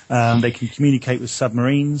 They can communicate with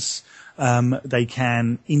submarines. They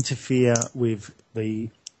can interfere with the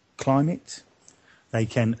climate. They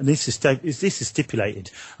can. This is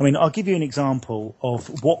stipulated. I mean, I'll give you an example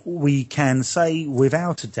of what we can say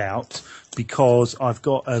without a doubt, because I've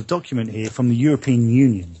got a document here from the European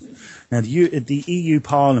Union. Now, the EU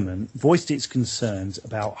Parliament voiced its concerns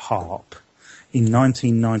about HARP in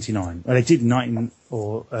 1999. Well, they did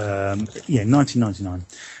 1999.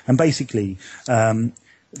 And basically,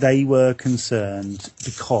 they were concerned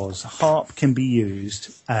because HARP can be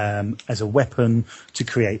used as a weapon to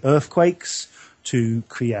create earthquakes, to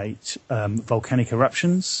create volcanic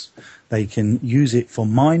eruptions. They can use it for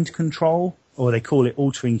mind control, or they call it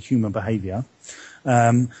altering human behavior.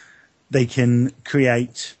 They can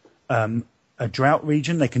create a drought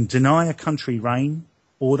region. They can deny a country rain,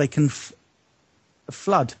 or they can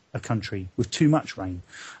flood a country with too much rain.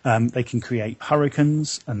 They can create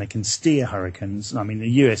hurricanes, and they can steer hurricanes. I mean, the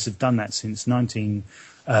US have done that since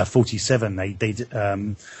 1947. They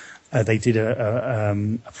did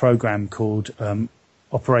a program called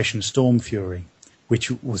Operation Storm Fury, which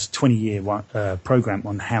was a 20-year program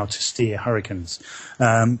on how to steer hurricanes.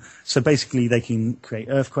 So basically, they can create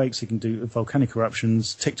earthquakes, they can do volcanic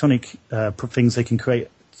eruptions, tectonic things. They can create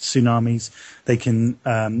tsunamis. They can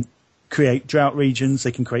create drought regions,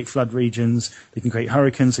 they can create flood regions, they can create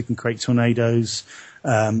hurricanes, they can create tornadoes,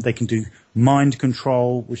 they can do mind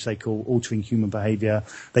control, which they call altering human behavior.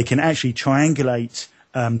 They can actually triangulate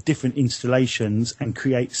different installations and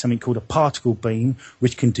create something called a particle beam,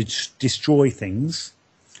 which can destroy things.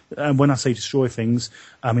 And when I say destroy things,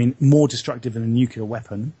 I mean more destructive than a nuclear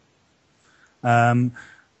weapon.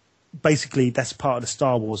 Basically, that's part of the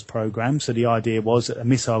Star Wars program. So the idea was that a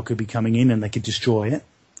missile could be coming in and they could destroy it.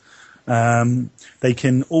 They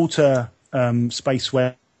can alter space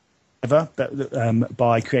weather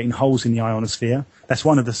by creating holes in the ionosphere. That's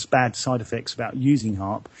one of the bad side effects about using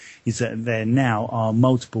HARP, is that there now are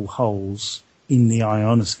multiple holes in the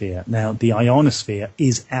ionosphere. Now, the ionosphere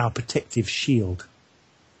is our protective shield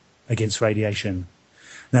against radiation.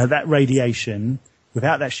 Now, that radiation,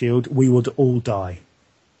 without that shield, we would all die.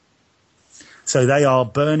 So they are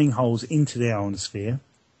burning holes into the ionosphere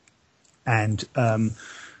and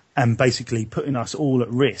basically putting us all at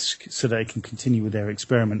risk so they can continue with their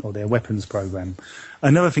experiment or their weapons program.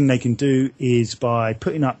 Another thing they can do is by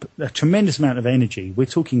putting up a tremendous amount of energy. We're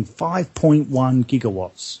talking 5.1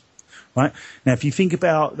 gigawatts, right? Now, if you think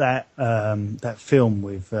about that film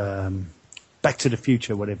with Back to the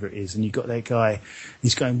Future, whatever it is, and you've got that guy,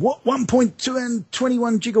 he's going, what, 1.2 and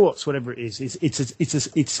 21 gigawatts, whatever it is.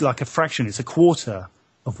 It's like a fraction, it's a quarter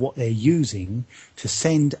of what they're using to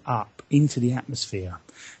send up into the atmosphere.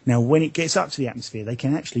 Now, when it gets up to the atmosphere, they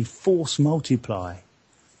can actually force multiply,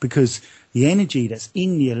 because the energy that's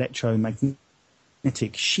in the electromagnetic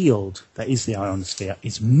shield that is the ionosphere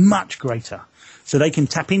is much greater. So they can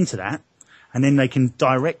tap into that, and then they can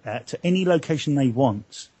direct that to any location they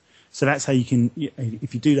want. So that's how you can,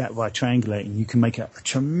 if you do that by triangulating, you can make a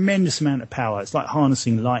tremendous amount of power. It's like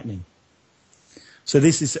harnessing lightning. So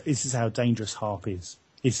this is how dangerous HAARP is.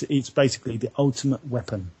 It's basically the ultimate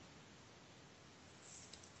weapon.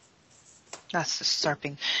 That's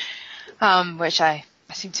disturbing. Which I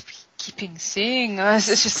seem to be keeping saying.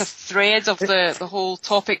 It's just a thread of the whole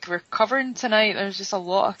topic we're covering tonight. There's just a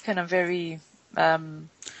lot of kind of very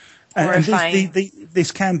and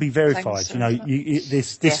this can be verified. You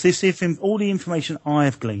know, all the information I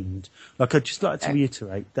have gleaned. Like, I'd just like to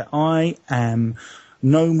reiterate that I am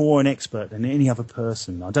no more an expert than any other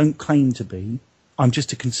person. I don't claim to be. I'm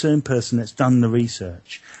just a concerned person that's done the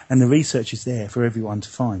research, and the research is there for everyone to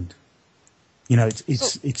find. You know,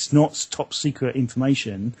 it's not top secret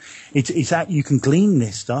information. It's that you can glean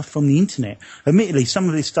this stuff from the internet. Admittedly, some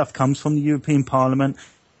of this stuff comes from the European Parliament,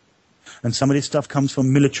 and some of this stuff comes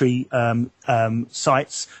from military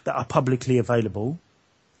sites that are publicly available.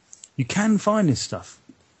 You can find this stuff.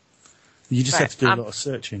 You just have to do a lot of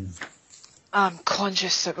searching. I'm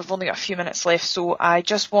conscious that we've only got a few minutes left, so I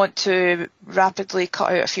just want to rapidly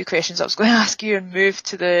cut out a few questions I was going to ask you and move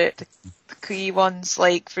to the key ones.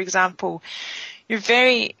 Like, for example, you're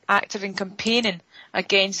very active in campaigning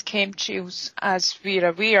against chemtrails, as we're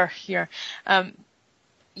aware here.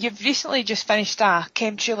 You've recently just finished a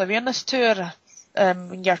chemtrail awareness tour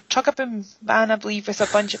in your Chugaboom van, I believe, with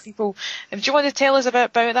a bunch of people. Do you want to tell us a bit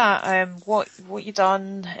about that? What you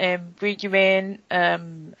done, where you went,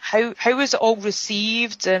 how was it all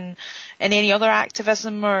received, and any other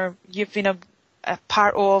activism or you've been a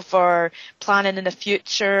part of or planning in the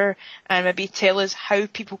future, and maybe tell us how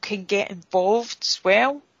people can get involved as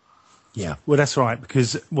well? Yeah, well, that's right,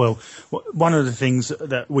 because, well, one of the things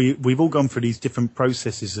that we've all gone through these different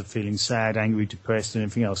processes of feeling sad, angry, depressed, and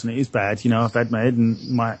everything else, and it is bad. You know, I've had my head and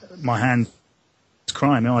my hand is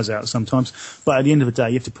crying my eyes out sometimes, but at the end of the day,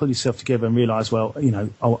 you have to pull yourself together and realise, well, you know,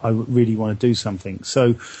 I really want to do something.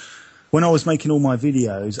 So when I was making all my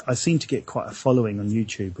videos, I seemed to get quite a following on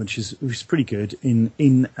YouTube, which is pretty good.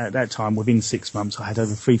 At that time, within 6 months, I had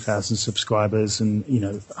over 3,000 subscribers and, you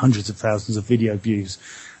know, hundreds of thousands of video views.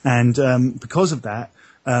 And because of that,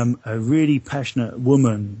 a really passionate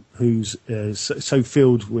woman who's so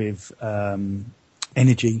filled with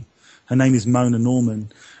energy, her name is Mona Norman,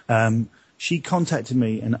 she contacted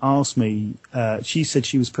me and asked me, she said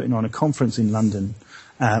she was putting on a conference in London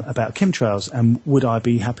about chemtrails, and would I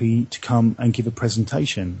be happy to come and give a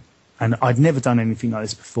presentation? And I'd never done anything like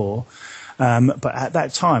this before, but at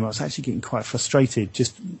that time I was actually getting quite frustrated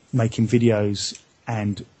just making videos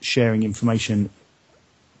and sharing information,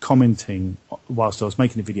 commenting whilst I was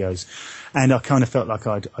making the videos, and I kind of felt like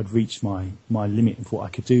I'd reached my limit of what I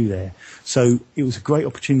could do there. So it was a great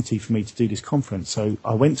opportunity for me to do this conference. So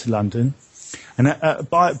I went to London, and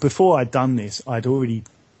before I'd done this, I'd already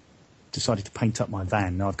decided to paint up my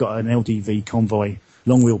van. Now, I've got an LDV Convoy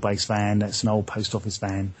long wheelbase van. That's an old post office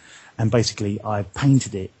van, and basically I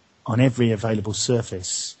painted it on every available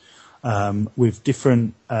surface with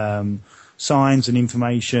different signs and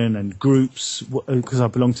information and groups, because I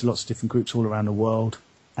belong to lots of different groups all around the world,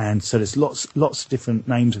 and so there's lots of different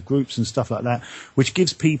names of groups and stuff like that, which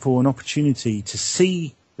gives people an opportunity to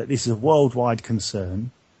see that this is a worldwide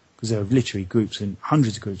concern, because there are literally groups in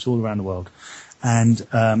hundreds of groups all around the world, and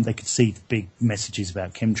they could see the big messages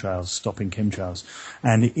about chemtrails, stopping chemtrails,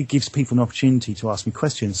 and it gives people an opportunity to ask me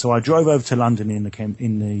questions. So I drove over to London in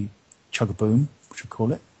the Chugaboom, which we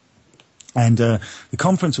call it. And the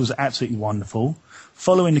conference was absolutely wonderful.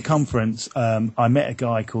 Following the conference, I met a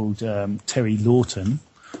guy called Terry Lawton,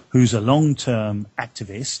 who's a long-term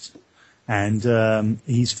activist, and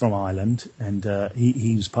he's from Ireland, and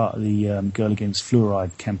he was part of the Girl Against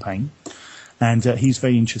Fluoride campaign, and he's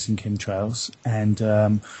very interested in chemtrails.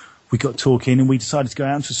 And we got talking, and we decided to go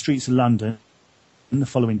out into the streets of London the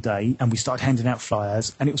following day, and we started handing out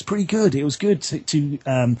flyers, and it was pretty good. It was good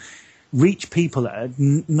to reach people that had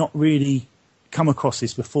not really come across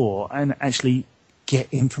this before and actually get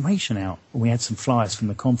information out. We had some flyers from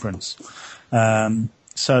the conference.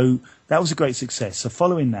 So that was a great success. So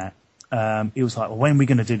following that, it was like, well, when are we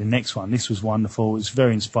going to do the next one? This was wonderful. It was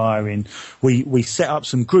very inspiring. We set up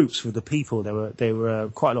some groups for the people. There were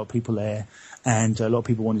quite a lot of people there, and a lot of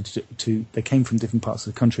people wanted they came from different parts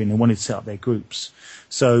of the country and they wanted to set up their groups.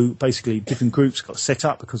 So basically different groups got set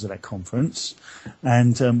up because of that conference,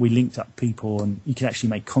 and we linked up people, and you can actually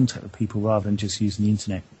make contact with people rather than just using the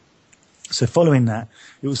internet. So following that,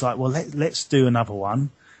 it was like, well, let's do another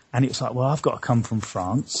one. And it was like, well, I've got to come from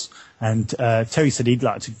France. And Terry said he'd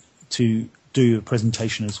like to do a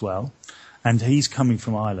presentation as well. And he's coming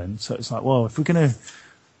from Ireland. So it's like, well, if we're going to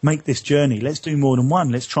make this journey, let's do more than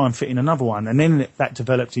one. Let's try and fit in another one. And then that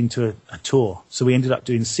developed into a tour. So we ended up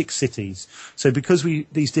doing 6 cities. So because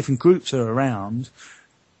these different groups are around,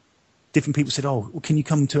 different people said, oh, well, can you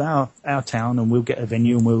come to our town and we'll get a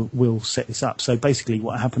venue and we'll set this up. So basically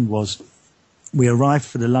what happened was we arrived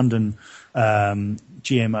for the London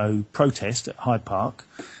GMO protest at Hyde Park,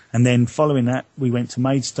 and then following that we went to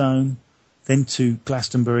Maidstone, then to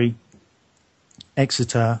Glastonbury,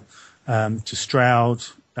 Exeter, to Stroud,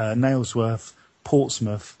 Nailsworth,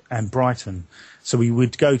 Portsmouth and Brighton. So we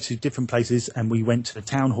would go to different places, and we went to the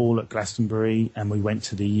town hall at Glastonbury, and we went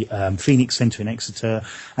to the Phoenix Centre in Exeter,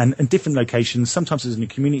 and different locations. Sometimes it was in a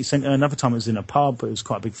community centre, another time it was in a pub, but it was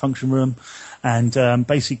quite a big function room. And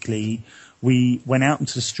basically we went out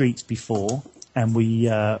into the streets before, and we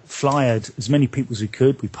flyered as many people as we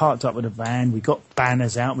could. We parked up with a van. We got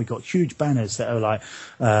banners out. We got huge banners that are like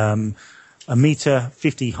 1.50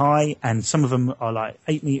 meters high, and some of them are like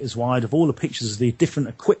 8 meters wide, of all the pictures of the different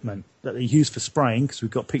equipment that they use for spraying, because we've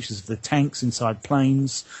got pictures of the tanks inside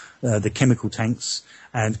planes, the chemical tanks,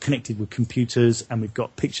 and connected with computers, and we've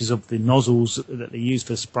got pictures of the nozzles that they use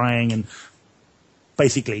for spraying, and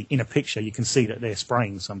basically in a picture you can see that they're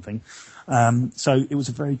spraying something. So it was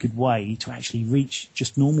a very good way to actually reach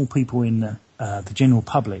just normal people in the general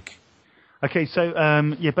public. Okay, so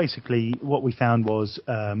basically what we found was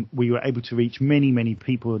we were able to reach many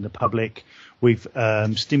people in the public. We've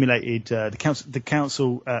stimulated the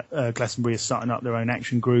council at Glastonbury is starting up their own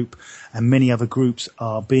action group, and many other groups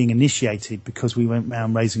are being initiated because we went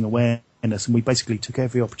around raising awareness, and we basically took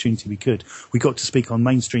every opportunity we could. We got to speak on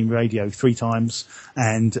mainstream radio 3 times,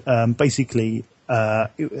 and basically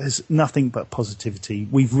it was nothing but positivity.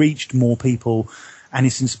 We've reached more people, and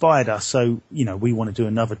it's inspired us. So, we want to do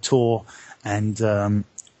another tour, and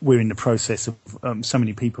we're in the process of so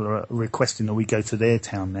many people are requesting that we go to their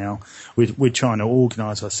town now. We're trying to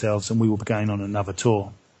organise ourselves, and we will be going on another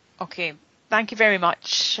tour. Okay, thank you very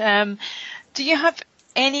much. Do you have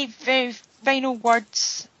any very final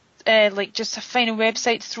words, like just a final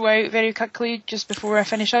website to throw out very quickly just before I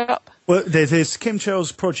finish up? Well, there's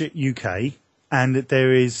Chemtrails Project UK, and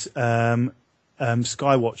there is Skywatch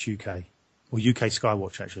UK. Or UK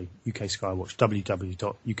Skywatch, actually. UK Skywatch,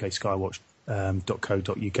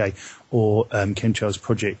 www.ukskywatch.co.uk, or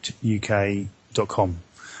chemtrailsprojectuk.com.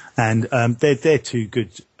 And they're 2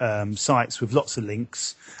 good sites with lots of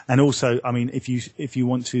links. And also, I mean, if you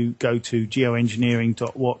want to go to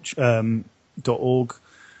geoengineering.org,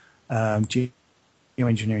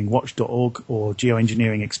 geoengineeringwatch.org, or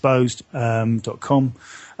geoengineeringexposed.com.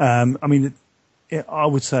 I mean, I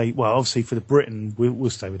would say, well, obviously for the Britain, we'll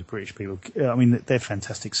stay with the British people. I mean, they're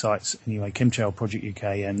fantastic sites anyway. Chemtrail Project UK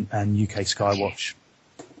and UK Skywatch.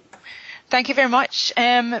 Thank you very much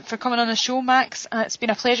for coming on the show, Max. It's been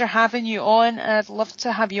a pleasure having you on. I'd love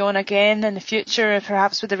to have you on again in the future,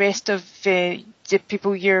 perhaps with the rest of the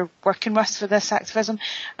people you're working with for this activism.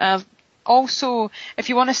 Also, if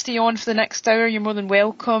you want to stay on for the next hour, you're more than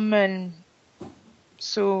welcome. And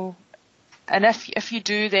if you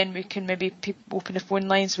do, then we can maybe open the phone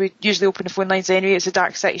lines. We usually open the phone lines anyway. It's a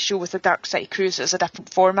Dark City show with a Dark City crew, so it's a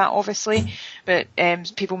different format, obviously. But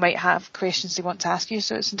people might have questions they want to ask you,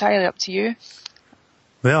 so it's entirely up to you.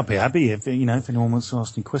 Well, I'll be happy if anyone wants to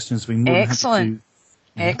ask any questions. We're more than happy to.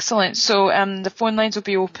 Excellent. So the phone lines will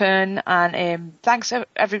be open, and thanks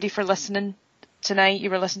everybody for listening tonight. You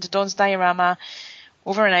were listening to Don's Diorama.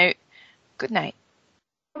 Over and out. Good night.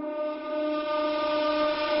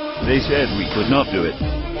 They said we could not do it.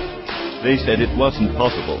 They said it wasn't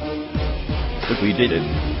possible. But we did it.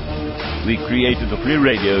 We created a free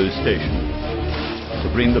radio station to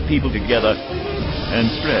bring the people together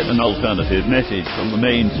and spread an alternative message from the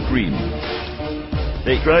mainstream.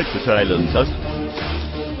 They tried to silence us.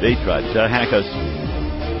 They tried to hack us.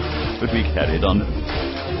 But we carried on.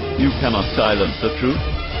 You cannot silence the truth.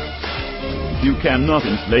 You cannot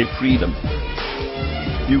enslave freedom.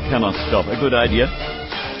 You cannot stop a good idea.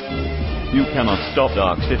 You cannot stop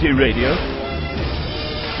Dark City Radio.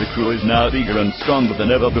 The crew is now eager and stronger than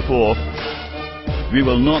ever before. We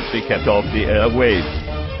will not be kept off the airwaves.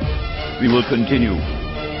 We will continue.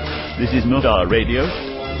 This is not our radio.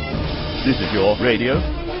 This is your radio.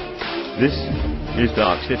 This is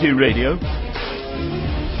Darkcity Radio.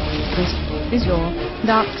 This is your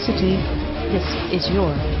Darkcity. This is your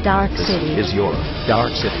Darkcity. This is your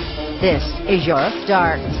Darkcity. This is your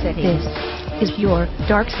Darkcity. This is your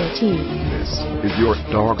Darkcity. This is your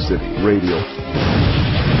Darkcity Radio.